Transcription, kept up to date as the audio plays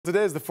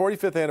Today is the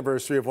 45th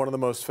anniversary of one of the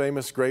most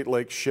famous Great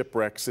Lakes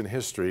shipwrecks in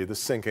history, the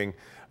sinking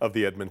of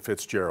the Edmund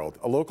Fitzgerald.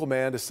 A local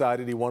man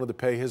decided he wanted to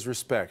pay his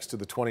respects to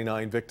the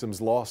 29 victims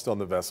lost on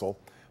the vessel.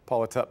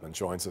 Paula Tutman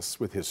joins us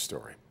with his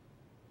story.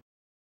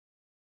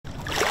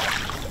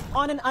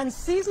 On an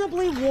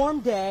unseasonably warm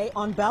day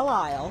on Belle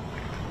Isle,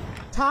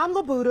 Tom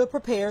Labuda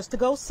prepares to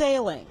go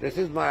sailing. This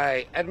is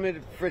my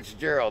Edmund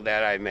Fitzgerald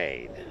that I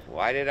made.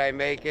 Why did I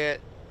make it?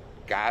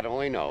 God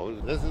only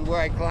knows. This is where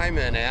I climb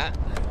in at.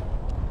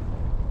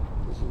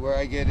 This is where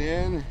I get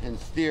in and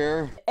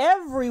steer.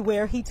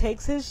 Everywhere he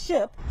takes his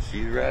ship,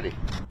 she's ready.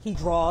 He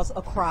draws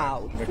a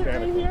crowd. Is it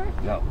right here?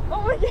 No.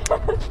 Oh my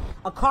God.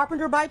 A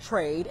carpenter by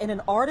trade and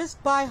an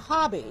artist by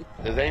hobby.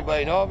 Does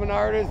anybody know I'm an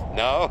artist?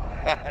 No.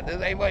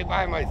 Does anybody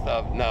buy my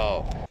stuff?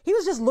 No. He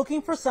was just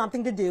looking for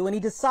something to do, and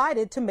he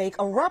decided to make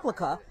a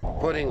replica.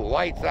 Putting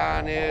lights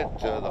on it,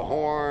 to the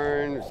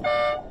horns,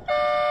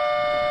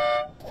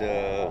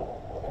 to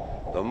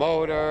the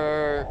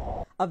motor.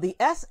 Of the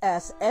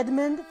S.S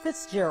Edmund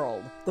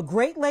Fitzgerald, the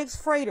Great Lakes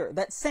freighter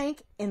that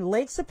sank in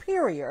Lake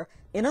Superior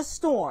in a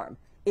storm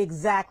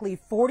exactly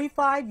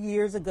 45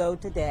 years ago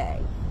today.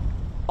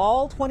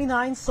 All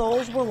 29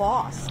 souls were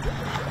lost.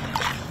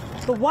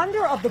 The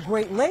wonder of the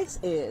Great Lakes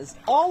is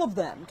all of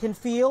them can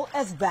feel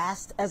as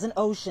vast as an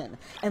ocean,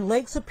 and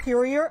Lake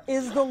Superior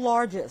is the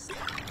largest.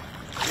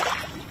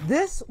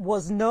 This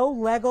was no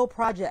Lego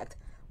project.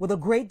 With a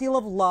great deal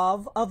of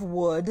love of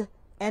wood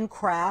and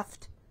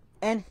craft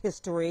and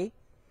history,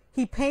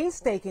 he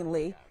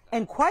painstakingly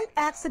and quite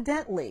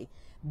accidentally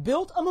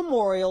built a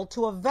memorial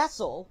to a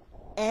vessel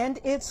and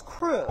its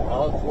crew.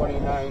 All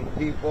 29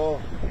 people,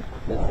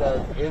 it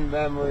says in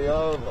memory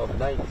of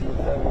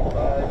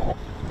 1975.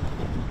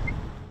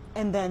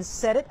 And then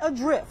set it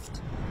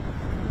adrift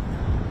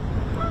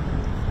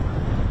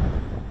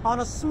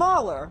on a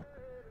smaller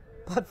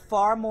but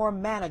far more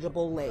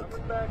manageable lake.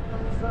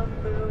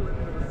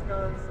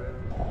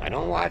 I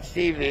don't watch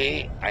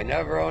TV. I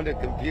never owned a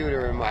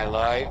computer in my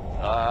life.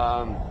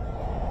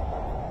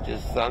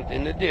 Just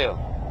something to do.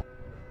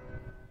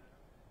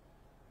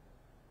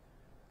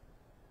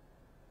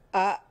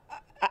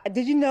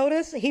 Did you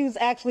notice he was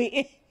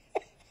actually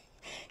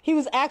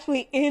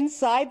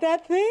inside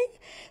that thing?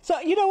 So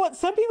you know what?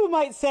 Some people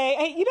might say,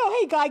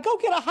 hey guy, go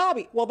get a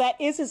hobby. Well, that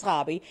is his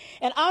hobby.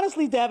 And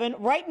honestly, Devin,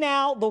 right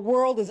now the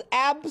world is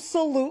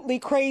absolutely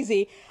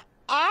crazy.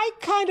 I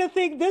kind of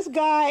think this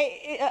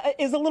guy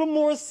is a little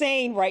more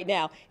sane right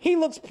now. He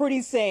looks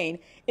pretty sane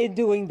in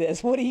doing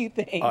this. What do you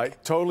think? I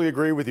totally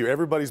agree with you.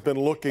 Everybody's been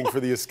looking for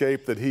the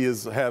escape that he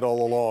has had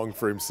all along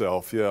for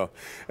himself, yeah.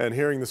 And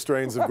hearing the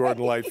strains of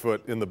Gordon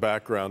Lightfoot in the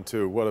background,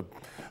 too. What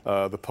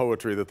the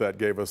poetry that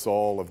gave us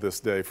all of this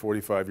day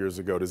 45 years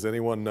ago. Does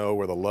anyone know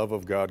where the love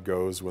of God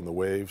goes when the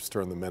waves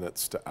turn the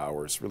minutes to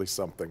hours? Really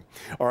something.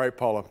 All right,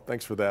 Paula,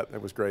 thanks for that.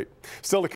 That was great. Still to